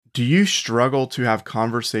Do you struggle to have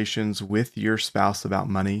conversations with your spouse about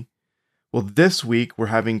money? Well, this week we're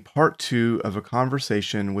having part 2 of a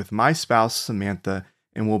conversation with my spouse, Samantha,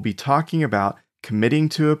 and we'll be talking about committing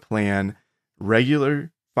to a plan,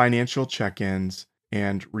 regular financial check-ins,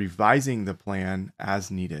 and revising the plan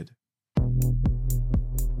as needed.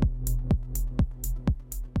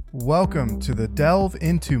 Welcome to the Delve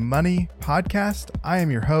Into Money podcast. I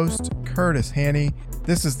am your host, Curtis Haney.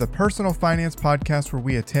 This is the personal finance podcast where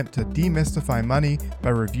we attempt to demystify money by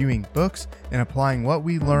reviewing books and applying what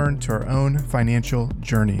we learn to our own financial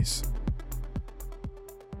journeys.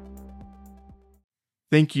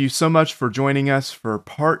 Thank you so much for joining us for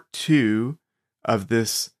part 2 of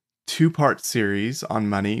this 2-part series on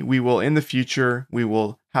money. In the future, we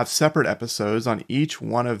will have separate episodes on each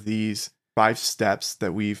one of these 5 steps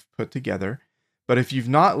that we've put together. But if you've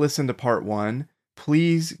not listened to part 1,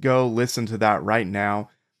 please go listen to that right now.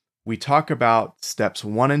 We talk about steps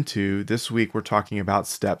 1 and 2. This week, we're talking about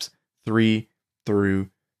steps 3 through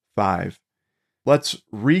 5. Let's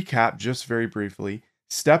recap just very briefly.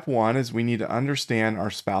 Step 1 is we need to understand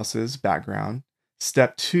our spouse's background.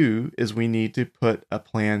 Step 2 is we need to put a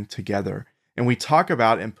plan together. And we talk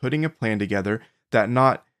about in putting a plan together that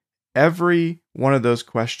not every one of those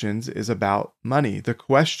questions is about money. The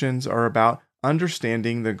questions are about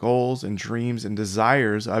understanding the goals and dreams and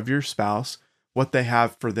desires of your spouse, what they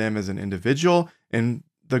have for them as an individual, and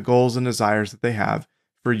the goals and desires that they have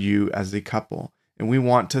for you as a couple. And we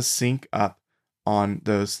want to sync up on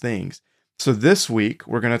those things. So this week,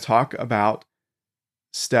 we're going to talk about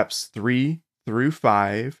steps 3 through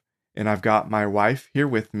 5. And I've got my wife here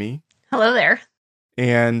with me. Hello there.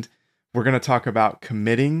 And we're going to talk about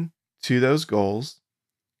committing to those goals,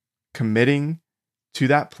 committing to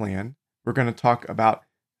that plan. We're going to talk about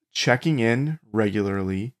checking in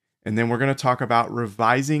regularly, and then we're going to talk about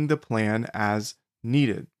revising the plan as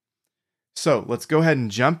needed. So let's go ahead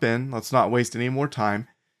and jump in. Let's not waste any more time.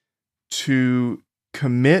 To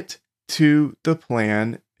commit to the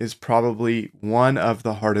plan is probably one of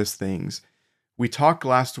the hardest things. We talked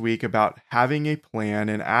last week about having a plan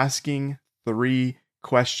and asking 3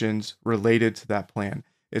 questions related to that plan.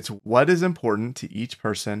 It's what is important to each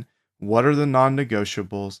person, what are the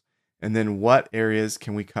non-negotiables, and then what areas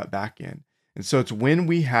can we cut back in. And so it's when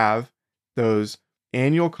we have those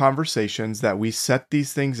annual conversations that we set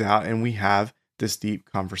these things out and we have this deep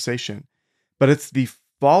conversation. But it's the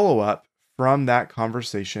follow-up from that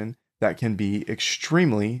conversation that can be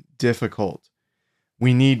extremely difficult.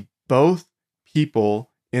 We need both people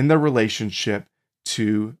in the relationship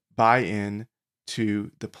to buy in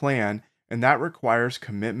to the plan, and that requires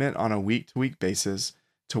commitment on a week-to-week basis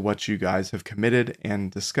to what you guys have committed and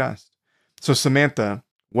discussed. So Samantha,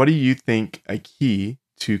 what do you think a key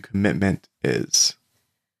to commitment is?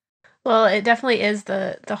 Well, it definitely is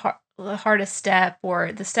the hardest step,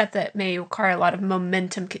 or the step that may require a lot of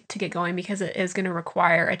momentum to get going, because it is going to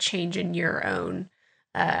require a change in your own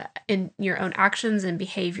actions and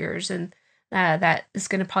behaviors, and that is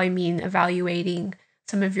going to probably mean evaluating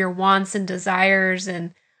some of your wants and desires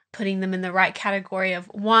and putting them in the right category of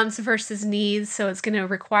wants versus needs. So it's going to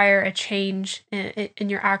require a change in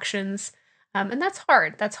your actions. And that's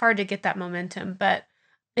hard. That's hard to get that momentum, but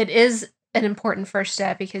it is an important first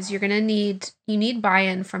step, because you need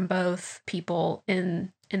buy-in from both people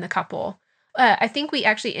in the couple. I think we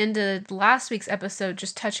actually ended last week's episode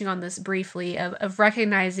just touching on this briefly of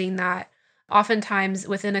recognizing that oftentimes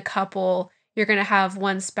within a couple, you're going to have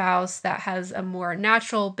one spouse that has a more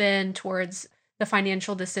natural bend towards the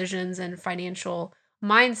financial decisions and financial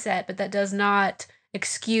mindset, but that does not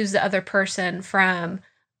excuse the other person from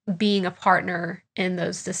being a partner in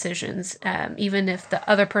those decisions. Even if the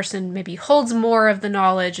other person maybe holds more of the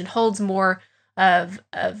knowledge and holds more of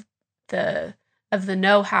the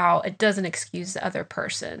know-how, it doesn't excuse the other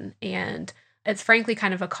person. And it's frankly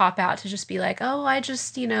kind of a cop-out to just be like, oh, I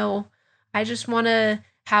just want to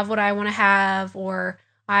have what I want to have, or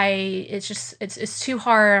it's too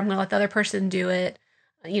hard, I'm going to let the other person do it.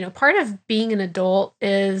 Part of being an adult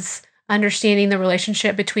is understanding the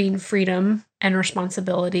relationship between freedom and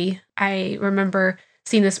responsibility. I remember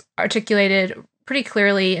seeing this articulated pretty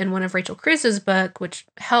clearly in one of Rachel Cruz's book, which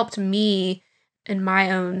helped me in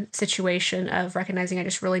my own situation of recognizing I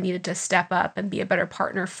just really needed to step up and be a better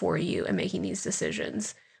partner for you in making these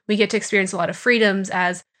decisions. We get to experience a lot of freedoms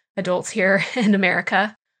as adults here in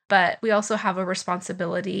America, but we also have a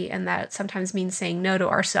responsibility, and that sometimes means saying no to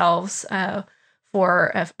ourselves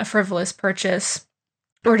for a frivolous purchase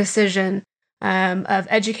or decision, of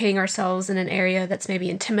educating ourselves in an area that's maybe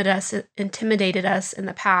intimidated us in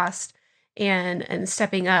the past, and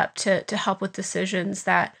stepping up to help with decisions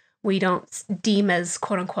that we don't deem as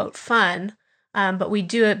quote unquote fun. But we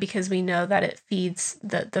do it because we know that it feeds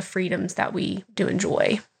the freedoms that we do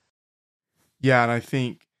enjoy. Yeah, and I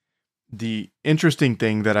think the interesting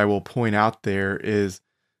thing that I will point out there is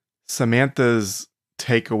Samantha's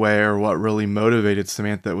takeaway, or what really motivated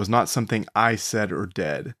Samantha, was not something I said or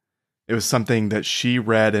did. It was something that she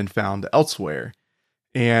read and found elsewhere.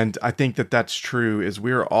 And I think that that's true, is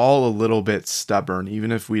we're all a little bit stubborn,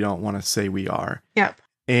 even if we don't want to say we are. Yep.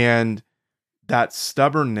 And that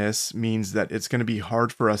stubbornness means that it's going to be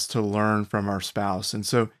hard for us to learn from our spouse. And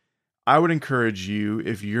so I would encourage you,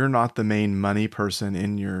 if you're not the main money person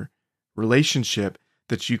in your relationship,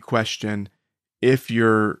 that you question if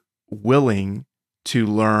you're willing to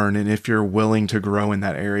learn and if you're willing to grow in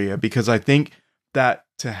that area. Because I think that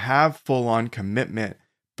to have full-on commitment,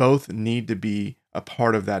 both need to be a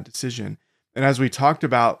part of that decision. And as we talked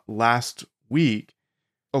about last week,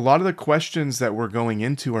 a lot of the questions that we're going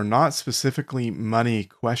into are not specifically money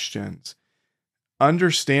questions.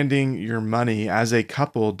 Understanding your money as a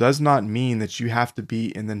couple does not mean that you have to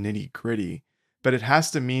be in the nitty-gritty, but it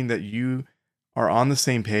has to mean that you are on the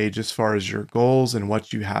same page as far as your goals and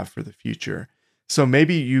what you have for the future. So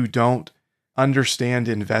maybe you don't understand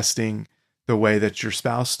investing the way that your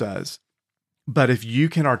spouse does, but if you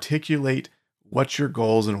can articulate what your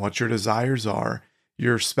goals and what your desires are,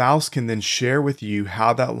 your spouse can then share with you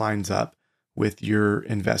how that lines up with your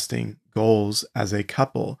investing goals as a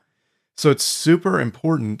couple. So it's super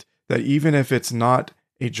important that even if it's not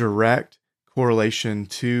a direct correlation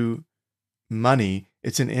to money,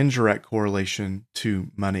 it's an indirect correlation to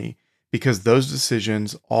money, because those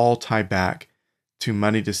decisions all tie back to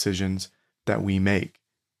money decisions that we make.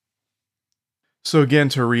 So again,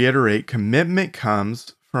 to reiterate, commitment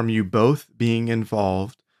comes from you both being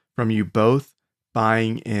involved, from you both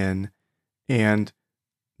buying in, and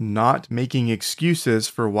not making excuses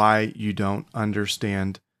for why you don't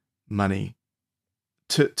understand money.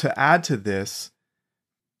 To add to this,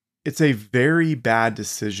 it's a very bad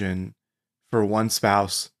decision for one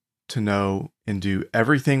spouse to know and do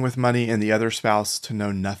everything with money and the other spouse to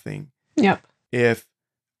know nothing. Yep. If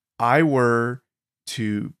I were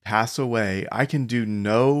to pass away, I can do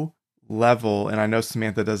no level, and I know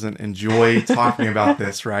Samantha doesn't enjoy talking about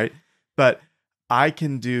this, right? But I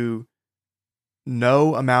can do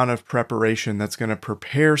no amount of preparation that's going to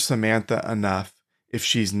prepare Samantha enough if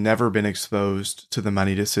she's never been exposed to the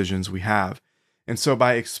money decisions we have. And so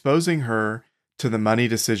by exposing her to the money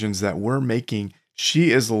decisions that we're making,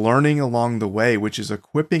 she is learning along the way, which is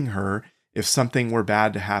equipping her if something were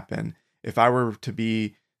bad to happen. If I were to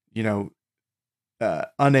be,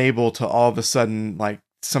 unable to all of a sudden, like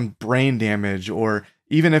some brain damage, or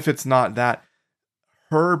even if it's not that,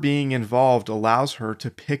 her being involved allows her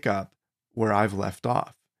to pick up where I've left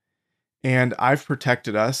off. And I've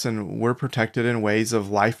protected us, and we're protected in ways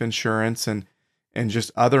of life insurance and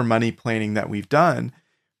just other money planning that we've done.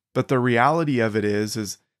 But the reality of it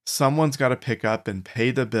is someone's got to pick up and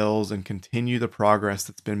pay the bills and continue the progress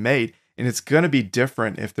that's been made. And it's going to be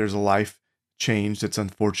different if there's a life change that's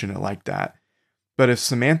unfortunate like that. But if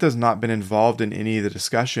Samantha's not been involved in any of the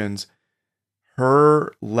discussions,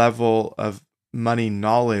 her level of money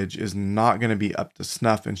knowledge is not going to be up to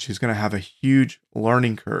snuff, and she's going to have a huge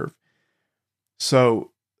learning curve.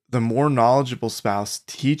 So the more knowledgeable spouse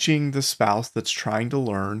teaching the spouse that's trying to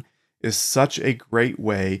learn is such a great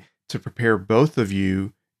way to prepare both of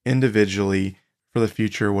you individually for the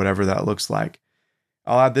future, whatever that looks like.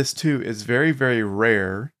 I'll add this too. It's very, very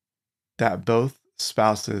rare that both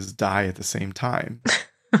spouses die at the same time.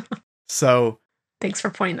 So thanks for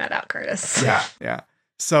pointing that out, Curtis. Yeah.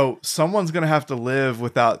 So someone's going to have to live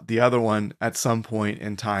without the other one at some point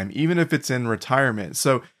in time, even if it's in retirement.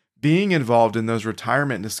 So being involved in those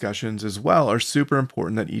retirement discussions as well are super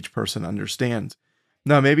important that each person understands.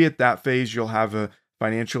 Now, maybe at that phase, you'll have a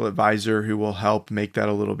financial advisor who will help make that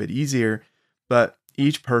a little bit easier, but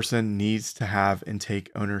each person needs to have and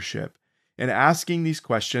take ownership. And asking these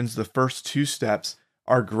questions, the first two steps,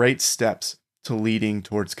 are great steps to leading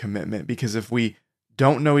towards commitment, because if we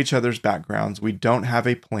don't know each other's backgrounds, we don't have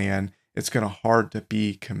a plan, it's going to hard to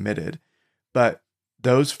be committed. But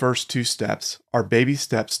those first two steps are baby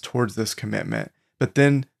steps towards this commitment. But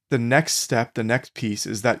then the next step, the next piece,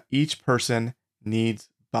 is that each person needs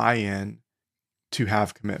buy-in to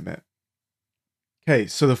have commitment. Okay,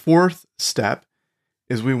 so the fourth step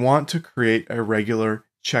is we want to create a regular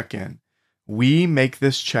check-in. We make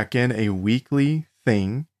this check-in a weekly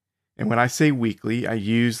thing. And when I say weekly, I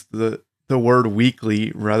use the word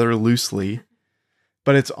weekly rather loosely,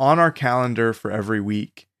 but it's on our calendar for every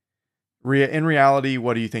week. In reality,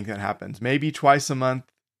 what do you think that happens? Maybe twice a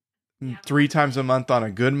month, 3 times a month on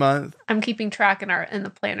a good month. I'm keeping track in the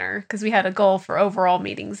planner because we had a goal for overall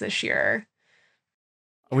meetings this year.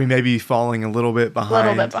 We may be falling a little bit A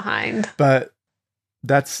little bit behind, behind. but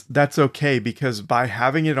that's okay, because by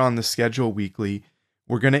having it on the schedule weekly,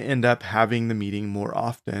 we're going to end up having the meeting more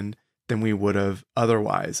often than we would have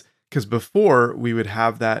otherwise. Because before, we would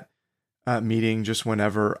have that meeting just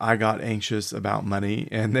whenever I got anxious about money.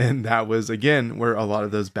 And then that was, again, where a lot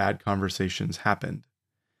of those bad conversations happened.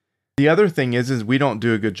 The other thing is we don't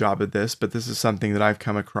do a good job at this, but this is something that I've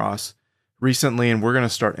come across recently and we're going to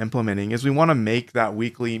start implementing, is we want to make that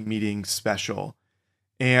weekly meeting special.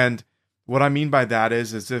 And what I mean by that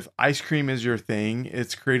is if ice cream is your thing,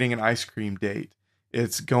 it's creating an ice cream date.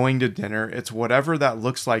 It's going to dinner. It's whatever that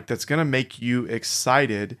looks like that's going to make you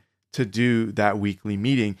excited to do that weekly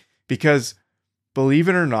meeting. Because believe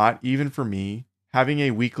it or not, even for me, having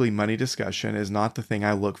a weekly money discussion is not the thing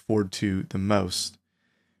I look forward to the most.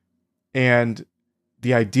 And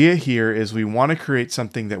the idea here is we want to create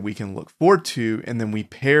something that we can look forward to, and then we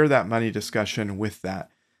pair that money discussion with that.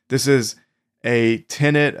 This is a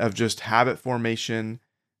tenet of just habit formation.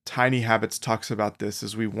 Tiny Habits talks about this,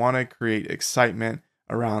 is we want to create excitement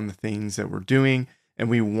around the things that we're doing, and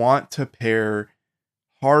we want to pair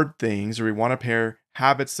hard things, or we want to pair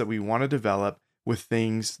habits that we want to develop with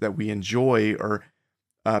things that we enjoy, or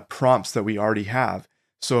prompts that we already have.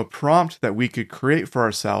 So a prompt that we could create for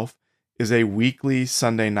ourselves is a weekly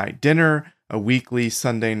Sunday night dinner, a weekly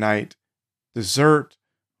Sunday night dessert,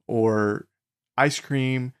 or ice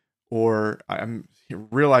cream, or I'm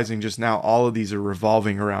realizing just now all of these are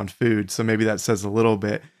revolving around food. So maybe that says a little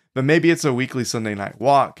bit, but maybe it's a weekly Sunday night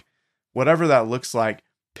walk, whatever that looks like.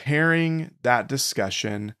 Pairing that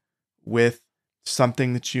discussion with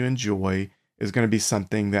something that you enjoy is going to be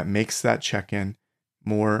something that makes that check-in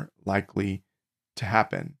more likely to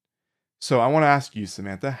happen. So I want to ask you,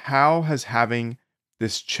 Samantha, how has having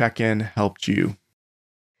this check-in helped you?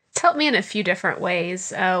 It's helped me in a few different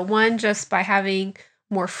ways. One, just by having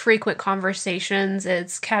more frequent conversations,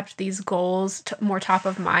 it's kept these goals more top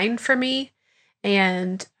of mind for me.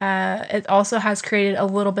 And it also has created a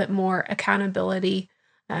little bit more accountability.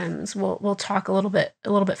 So we'll talk a little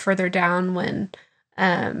bit further down when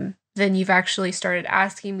then you've actually started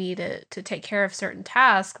asking me to take care of certain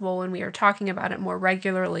tasks. Well, when we are talking about it more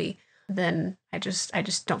regularly, then I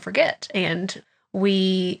just don't forget. And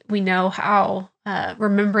we know how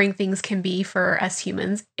remembering things can be for us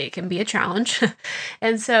humans. It can be a challenge.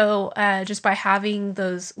 And so just by having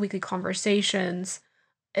those weekly conversations,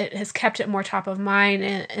 it has kept it more top of mind,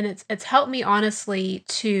 and it's helped me honestly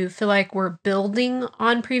to feel like we're building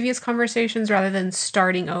on previous conversations rather than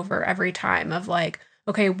starting over every time of like,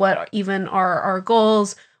 okay, what even are our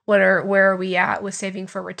goals? Where are we at with saving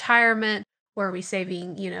for retirement? Where are we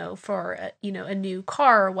saving, for a new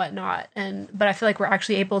car or whatnot? But I feel like we're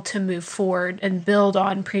actually able to move forward and build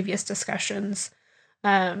on previous discussions.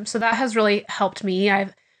 So that has really helped me.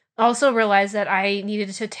 I've also realized that I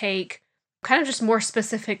needed to take kind of just more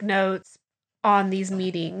specific notes on these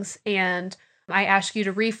meetings. And I ask you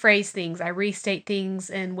to rephrase things. I restate things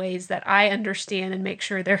in ways that I understand and make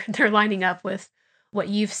sure they're lining up with what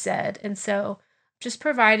you've said. And so just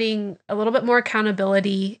providing a little bit more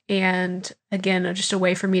accountability, and again, just a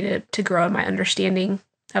way for me to grow in my understanding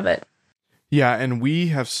of it. Yeah, and we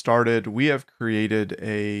have created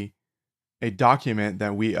a document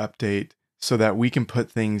that we update so that we can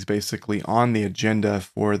put things basically on the agenda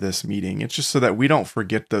for this meeting. It's just so that we don't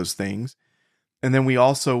forget those things. And then we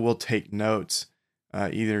also will take notes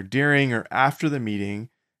either during or after the meeting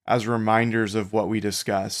as reminders of what we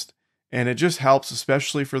discussed. And it just helps,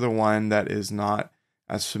 especially for the one that is not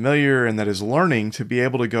as familiar and that is learning, to be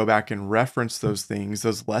able to go back and reference those things,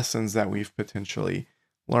 those lessons that we've potentially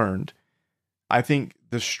learned. I think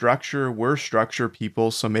we're structure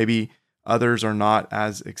people, so maybe others are not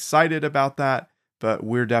as excited about that, but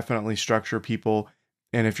we're definitely structure people.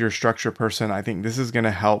 And if you're a structure person, I think this is going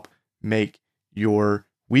to help make your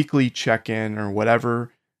weekly check-in or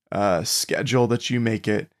whatever schedule that you make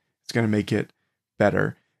it, it's going to make it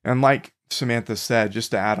better. And like Samantha said, just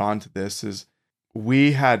to add on to this, is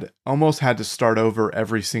we had almost had to start over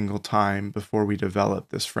every single time before we developed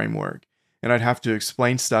this framework. And I'd have to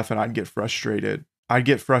explain stuff and I'd get frustrated. I'd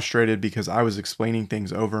get frustrated because I was explaining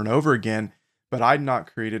things over and over again, but I'd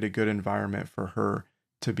not created a good environment for her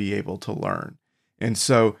to be able to learn. And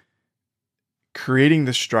so creating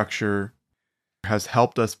the structure has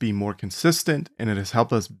helped us be more consistent, and it has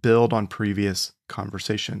helped us build on previous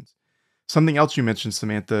conversations. Something else you mentioned,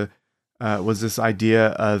 Samantha, was this idea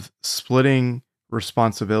of splitting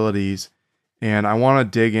responsibilities. And I want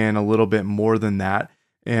to dig in a little bit more than that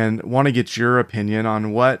and want to get your opinion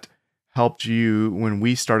on what helped you when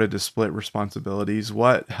we started to split responsibilities?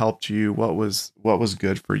 What helped you? What was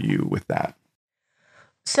good for you with that?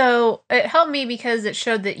 So it helped me because it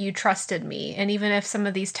showed that you trusted me. And even if some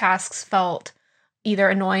of these tasks felt either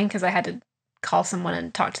annoying because I had to call someone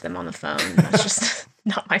and talk to them on the phone, that's just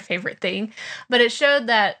not my favorite thing. But it showed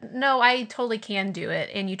that no, I totally can do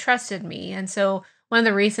it, and you trusted me. And so one of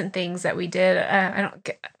the recent things that we did,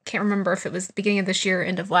 can't remember if it was the beginning of this year,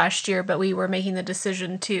 end of last year, but we were making the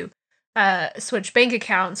decision to switch bank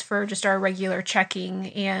accounts for just our regular checking.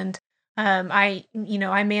 And I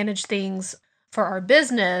manage things for our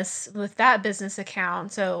business with that business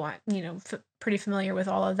account. So, pretty familiar with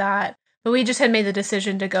all of that. But we just had made the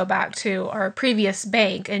decision to go back to our previous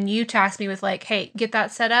bank, and you tasked me with like, "Hey, get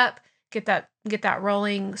that set up, get that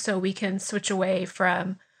rolling so we can switch away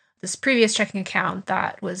from this previous checking account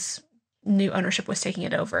that was new ownership was taking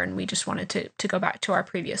it over, and we just wanted to go back to our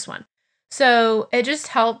previous one." So, it just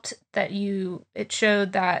helped that it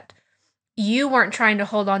showed that you weren't trying to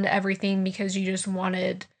hold on to everything because you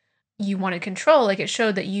wanted control. Like, it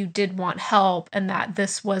showed that you did want help, and that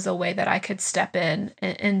this was a way that I could step in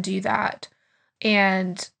and do that.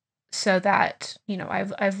 And so that,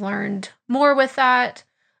 I've learned more with that.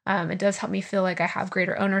 It does help me feel like I have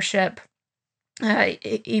greater ownership.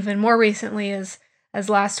 Even more recently as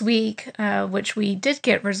last week, which we did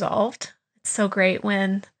get resolved. It's so great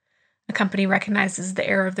when a company recognizes the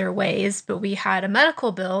error of their ways, but we had a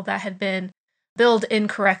medical bill that had been billed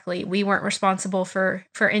incorrectly. We weren't responsible for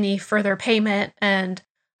any further payment, and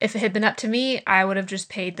if it had been up to me, I would have just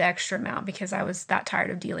paid the extra amount because I was that tired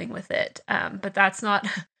of dealing with it. But that's not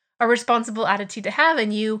a responsible attitude to have,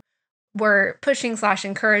 and you were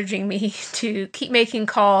pushing/encouraging me to keep making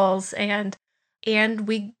calls, and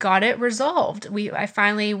we got it resolved. I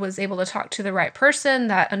finally was able to talk to the right person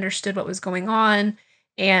that understood what was going on,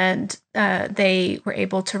 and they were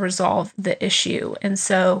able to resolve the issue. And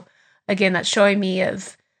so, again, that's showing me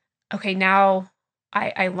of, okay, now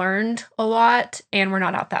I learned a lot, and we're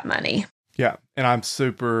not out that money. Yeah. And it's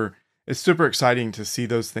super exciting to see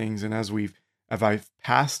those things. And as I've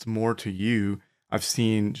passed more to you, I've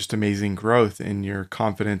seen just amazing growth in your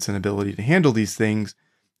confidence and ability to handle these things.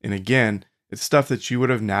 And again, it's stuff that you would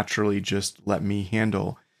have naturally just let me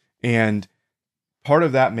handle. And part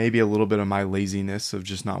of that may be a little bit of my laziness of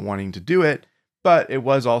just not wanting to do it, but it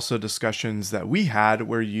was also discussions that we had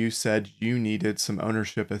where you said you needed some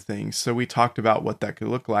ownership of things. So we talked about what that could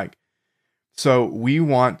look like. So we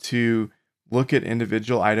want to look at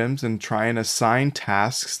individual items and try and assign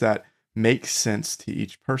tasks that make sense to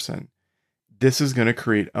each person. This is going to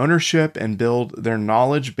create ownership and build their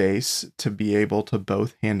knowledge base to be able to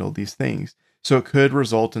both handle these things. So it could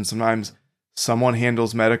result in sometimes someone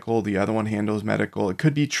handles medical, the other one handles medical. It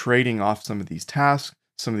could be trading off some of these tasks,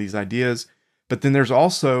 some of these ideas. But then there's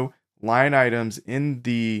also line items in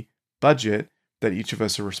the budget that each of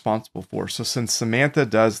us are responsible for. So since Samantha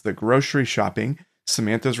does the grocery shopping,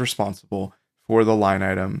 Samantha's responsible for the line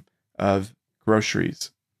item of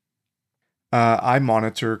groceries. I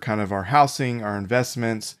monitor kind of our housing, our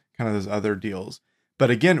investments, kind of those other deals.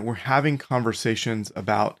 But again, we're having conversations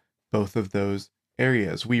about both of those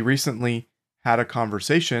areas. We recently had a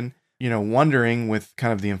conversation, wondering with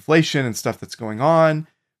kind of the inflation and stuff that's going on,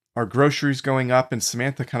 our groceries going up, and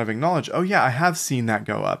Samantha kind of acknowledged, oh yeah, I have seen that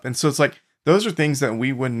go up. And so it's like, those are things that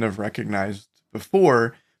we wouldn't have recognized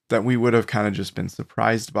before, that we would have kind of just been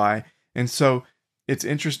surprised by. And so it's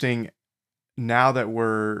interesting now that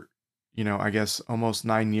we're, I guess almost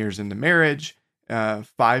 9 years into marriage,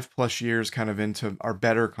 5+ years kind of into our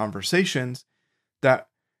better conversations, that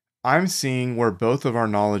I'm seeing where both of our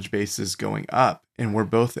knowledge base is going up, and we're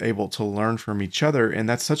both able to learn from each other. And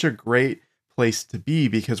that's such a great place to be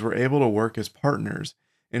because we're able to work as partners.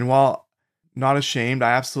 And while not ashamed,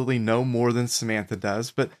 I absolutely know more than Samantha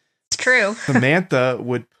does, but It's true. Samantha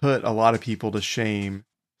would put a lot of people to shame.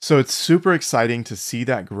 So it's super exciting to see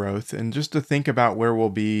that growth, and just to think about where we'll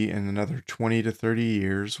be in another 20 to 30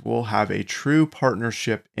 years. We'll have a true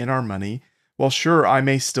partnership in our money. Well, sure, I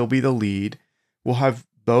may still be the lead. We'll have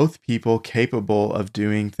both people capable of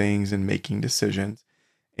doing things and making decisions.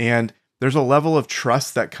 And there's a level of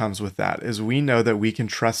trust that comes with that, as we know that we can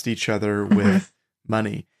trust each other with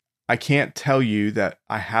money. I can't tell you that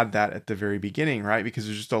I had that at the very beginning, right? Because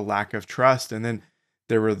there's just a lack of trust. And then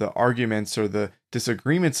there were the arguments or the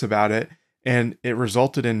disagreements about it, and it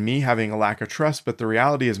resulted in me having a lack of trust. But the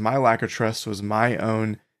reality is my lack of trust was my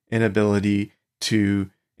own inability to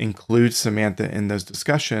include Samantha in those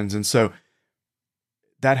discussions. And so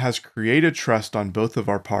that has created trust on both of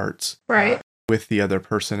our parts, Right. With the other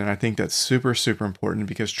person. And I think that's super, super important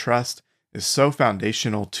because trust is so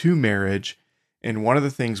foundational to marriage. And one of the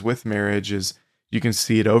things with marriage is you can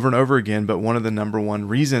see it over and over again, but one of the number one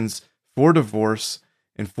reasons for divorce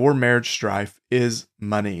and for marriage strife is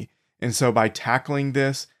money. And so by tackling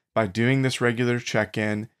this, by doing this regular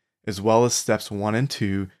check-in, as well as steps 1 and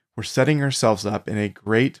 2, we're setting ourselves up in a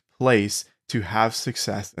great place to have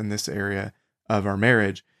success in this area of our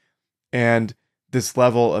marriage. And this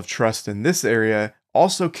level of trust in this area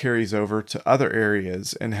also carries over to other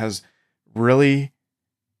areas and has really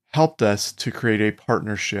helped us to create a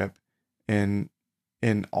partnership in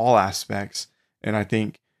all aspects. And I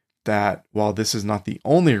think that while this is not the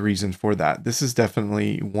only reason for that, this is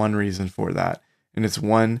definitely one reason for that. And it's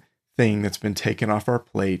one thing that's been taken off our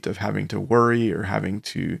plate of having to worry or having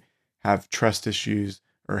to have trust issues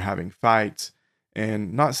or having fights.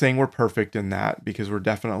 And not saying we're perfect in that, because we're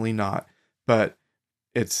definitely not, but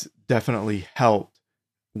it's definitely helped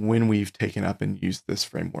when we've taken up and used this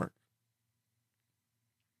framework.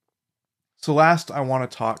 So last, I want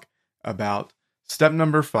to talk about step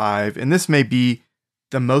number 5, and this may be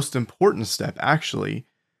the most important step actually,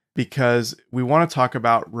 because we want to talk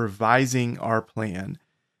about revising our plan.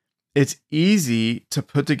 It's easy to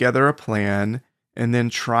put together a plan and then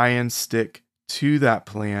try and stick to that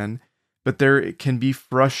plan, but there can be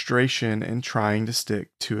frustration in trying to stick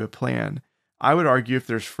to a plan. I would argue if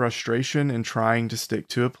there's frustration in trying to stick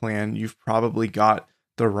to a plan, you've probably got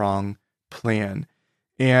the wrong plan.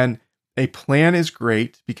 And a plan is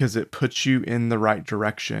great because it puts you in the right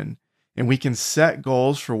direction. And we can set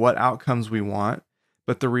goals for what outcomes we want.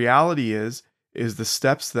 But the reality is the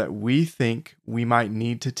steps that we think we might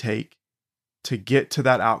need to take to get to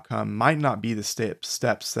that outcome might not be the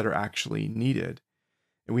steps that are actually needed.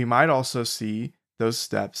 And we might also see those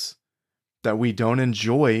steps that we don't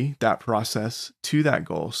enjoy that process to that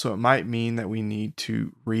goal. So it might mean that we need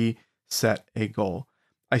to reset a goal.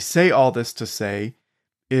 I say all this to say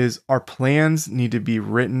is our plans need to be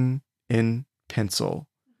written in pencil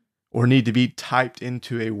or need to be typed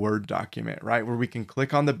into a Word document, right? Where we can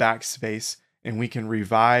click on the backspace and we can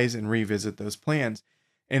revise and revisit those plans.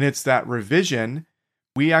 And it's that revision,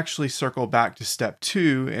 we actually circle back to step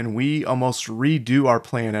 2 and we almost redo our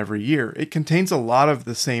plan every year. It contains a lot of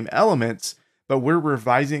the same elements, but we're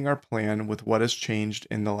revising our plan with what has changed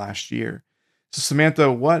in the last year. So Samantha,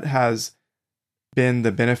 what has been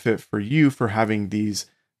the benefit for you for having these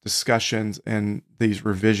discussions and these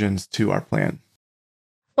revisions to our plan?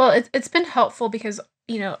 Well, it's been helpful because,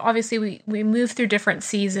 obviously we move through different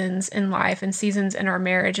seasons in life and seasons in our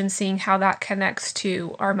marriage and seeing how that connects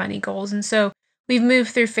to our money goals. And so we've moved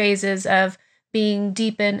through phases of being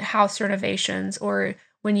deep in house renovations, or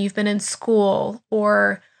when you've been in school,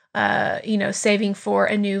 or saving for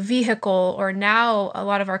a new vehicle, or now a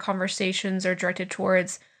lot of our conversations are directed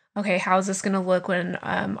towards, okay, how's this going to look when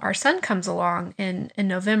our son comes along in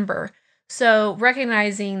November? So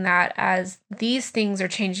recognizing that as these things are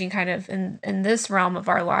changing kind of in this realm of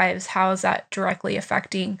our lives, how is that directly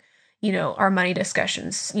affecting, our money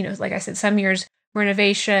discussions? Like I said, some years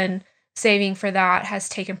renovation, saving for that has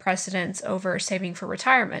taken precedence over saving for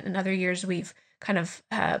retirement. In other years, we've kind of,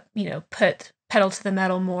 put pedal to the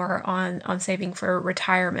metal more on saving for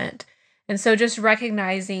retirement. And so just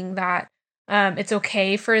recognizing that it's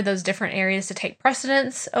okay for those different areas to take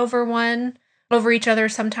precedence over each other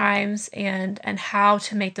sometimes, and how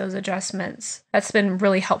to make those adjustments. That's been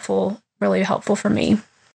really helpful for me.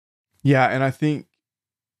 Yeah, and I think,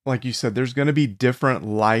 like you said, there's going to be different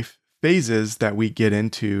life phases that we get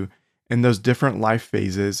into, and those different life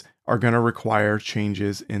phases are going to require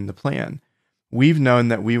changes in the plan. We've known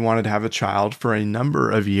that we wanted to have a child for a number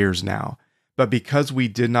of years now, but because we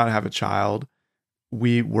did not have a child,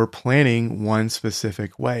 we were planning one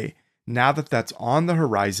specific way. Now that that's on the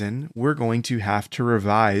horizon, we're going to have to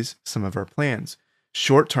revise some of our plans.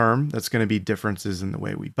 Short term, that's going to be differences in the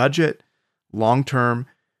way we budget. Long term,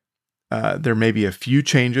 there may be a few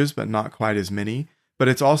changes, but not quite as many. But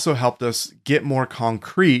it's also helped us get more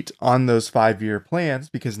concrete on those 5-year plans,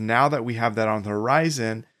 because now that we have that on the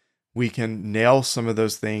horizon, we can nail some of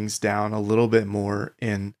those things down a little bit more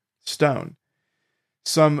in stone.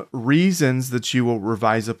 Some reasons that you will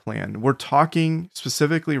revise a plan. We're talking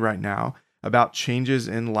specifically right now about changes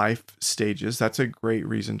in life stages. That's a great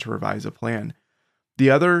reason to revise a plan.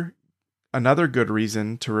 Another good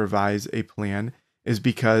reason to revise a plan is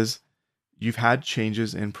because you've had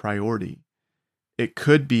changes in priority. It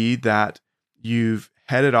could be that you've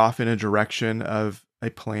headed off in a direction of a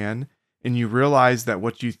plan and you realize that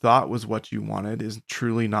what you thought was what you wanted is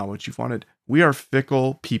truly not what you've wanted. We are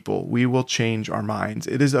fickle people. We will change our minds.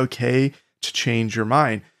 It is okay to change your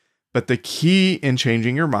mind. But the key in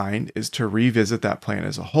changing your mind is to revisit that plan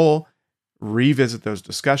as a whole, revisit those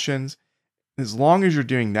discussions, As long as you're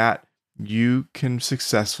doing that, you can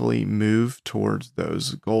successfully move towards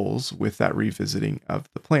those goals with that revisiting of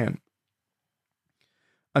the plan.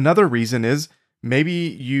 Another reason is maybe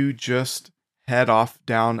you just head off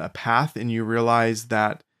down a path and you realize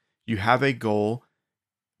that you have a goal,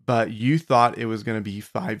 but you thought it was going to be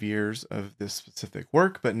 5 years of this specific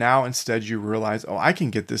work. But now instead you realize, oh, I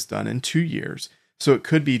can get this done in 2 years. So it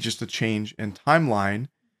could be just a change in timeline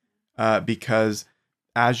because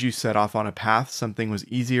as you set off on a path, something was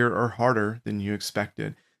easier or harder than you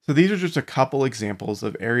expected. So these are just a couple examples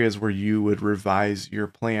of areas where you would revise your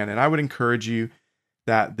plan. And I would encourage you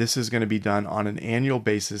that this is going to be done on an annual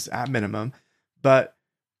basis at minimum. But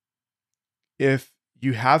if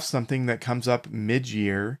you have something that comes up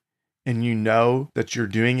mid-year and you know that you're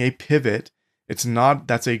doing a pivot,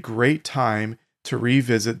 that's a great time to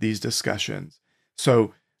revisit these discussions.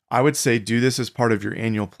 So I would say do this as part of your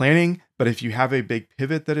annual planning, but if you have a big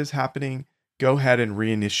pivot that is happening, go ahead and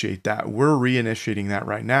reinitiate that. We're reinitiating that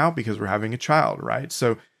right now because we're having a child, right?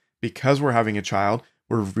 So because we're having a child,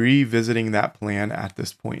 we're revisiting that plan at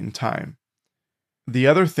this point in time. The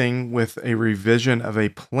other thing with a revision of a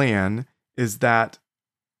plan is that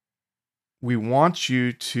we want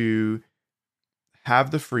you to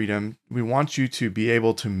have the freedom. We want you to be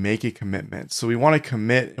able to make a commitment. So we want to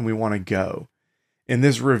commit and we want to go. And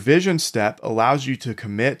this revision step allows you to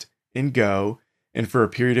commit and go, and for a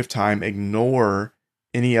period of time, ignore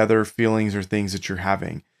any other feelings or things that you're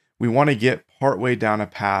having. We want to get partway down a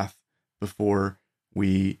path before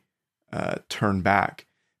we turn back.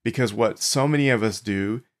 Because what so many of us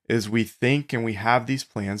do is we think and we have these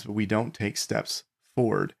plans, but we don't take steps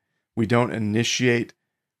forward. We don't initiate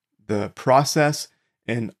the process,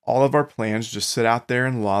 and all of our plans just sit out there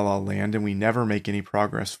in la la land and we never make any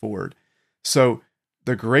progress forward. So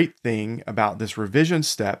the great thing about this revision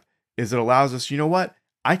step is it allows us, you know what?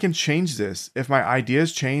 I can change this. If my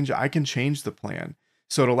ideas change, I can change the plan.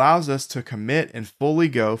 So it allows us to commit and fully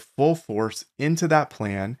go full force into that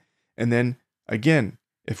plan. And then again,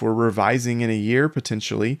 if we're revising in a year,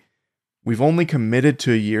 potentially, we've only committed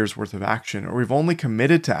to a year's worth of action, or we've only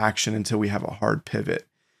committed to action until we have a hard pivot.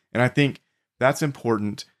 And I think that's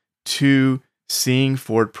important to seeing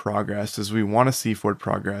forward progress, as we want to see forward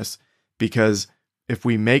progress, because if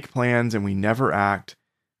we make plans and we never act,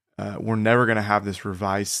 we're never going to have this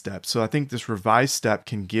revised step. So I think this revised step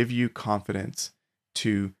can give you confidence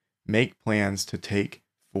to make plans to take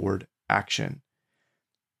forward action.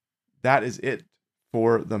 That is it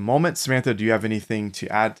for the moment. Samantha, do you have anything to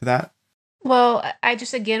add to that? Well, I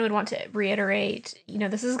just again would want to reiterate,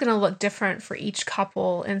 this is going to look different for each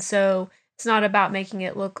couple. And so it's not about making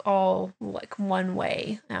it look all like one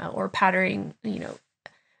way or patterning,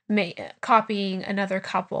 copying another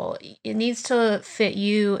couple. It needs to fit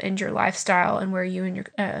you and your lifestyle and where you and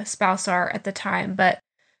your spouse are at the time. But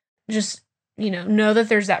just, know that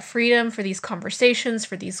there's that freedom for these conversations,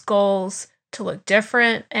 for these goals to look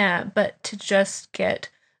different, but to just get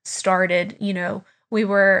started. We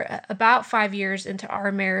were about 5 years into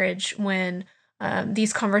our marriage when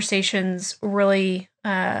these conversations really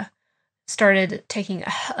started taking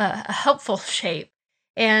a helpful shape.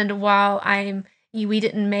 And while we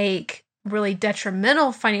didn't make really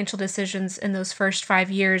detrimental financial decisions in those first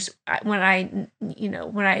 5 years, when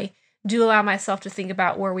I do allow myself to think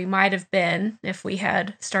about where we might have been if we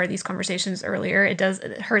had started these conversations earlier, it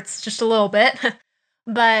hurts just a little bit.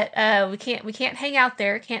 But we can't hang out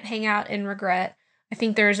there, can't hang out in regret. I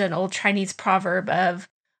think there's an old Chinese proverb of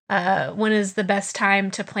when is the best time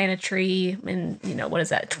to plant a tree? And, what is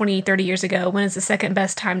that, 20, 30 years ago? When is the second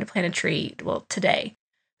best time to plant a tree? Well, today.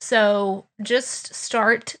 So just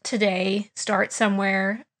start today, start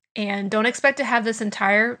somewhere, and don't expect to have this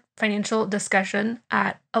entire financial discussion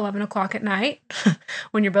at 11 o'clock at night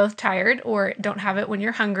when you're both tired, or don't have it when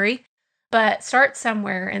you're hungry. But start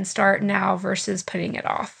somewhere and start now versus putting it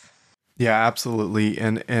off. Yeah, absolutely.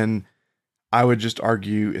 And I would just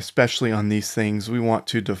argue, especially on these things, we want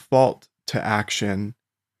to default to action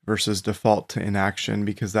versus default to inaction,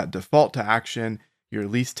 because that default to action, you're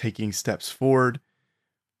at least taking steps forward.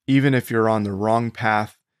 Even if you're on the wrong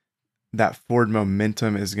path, that forward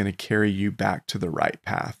momentum is going to carry you back to the right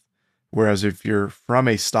path. Whereas if you're from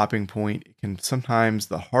a stopping point, sometimes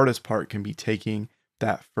the hardest part can be taking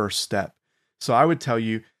that first step. So I would tell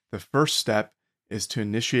you the first step is to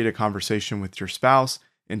initiate a conversation with your spouse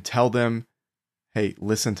and tell them, hey,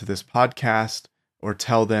 listen to this podcast, or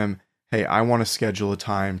tell them, hey, I want to schedule a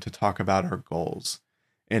time to talk about our goals.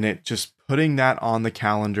 And just putting that on the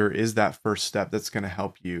calendar is that first step that's going to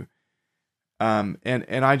help you.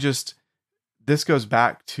 This goes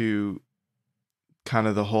back to kind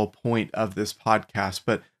of the whole point of this podcast,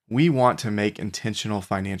 but we want to make intentional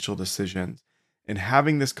financial decisions. And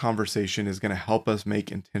having this conversation is going to help us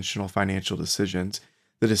make intentional financial decisions.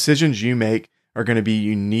 The decisions you make are going to be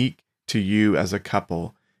unique to you as a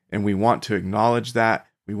couple. And we want to acknowledge that.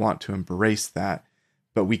 We want to embrace that.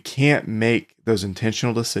 But we can't make those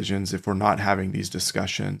intentional decisions if we're not having these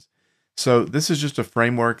discussions. So this is just a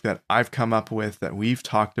framework that I've come up with, that we've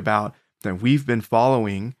talked about, that we've been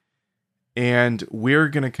following. And we're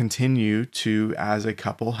going to continue to, as a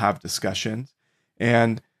couple, have discussions.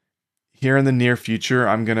 And here in the near future,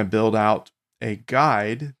 I'm going to build out a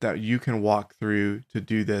guide that you can walk through to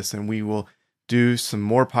do this. And we will do some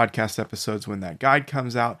more podcast episodes when that guide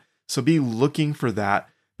comes out. So be looking for that.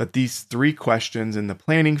 But these 3 questions in the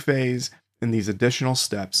planning phase and these additional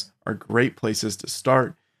steps are great places to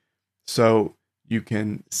start. So you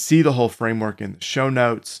can see the whole framework in the show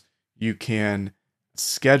notes. You can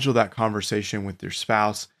schedule that conversation with your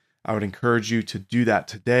spouse. I would encourage you to do that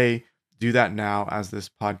today. Do that now as this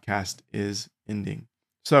podcast is ending.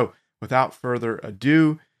 So without further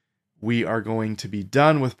ado, we are going to be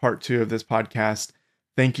done with part 2 of this podcast.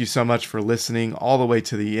 Thank you so much for listening all the way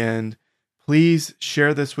to the end. Please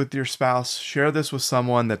share this with your spouse. Share this with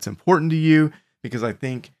someone that's important to you, because I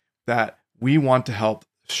think that we want to help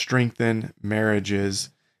strengthen marriages,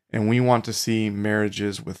 and we want to see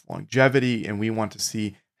marriages with longevity, and we want to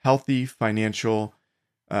see healthy financially,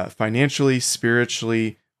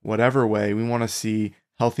 spiritually, whatever way. We want to see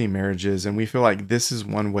healthy marriages, and we feel like this is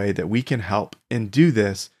one way that we can help and do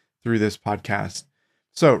this through this podcast.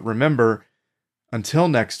 So remember, until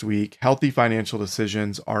next week, healthy financial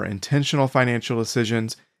decisions are intentional financial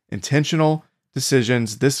decisions. Intentional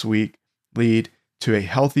decisions this week lead to a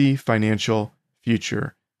healthy financial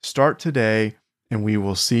future. Start today, and we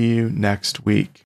will see you next week.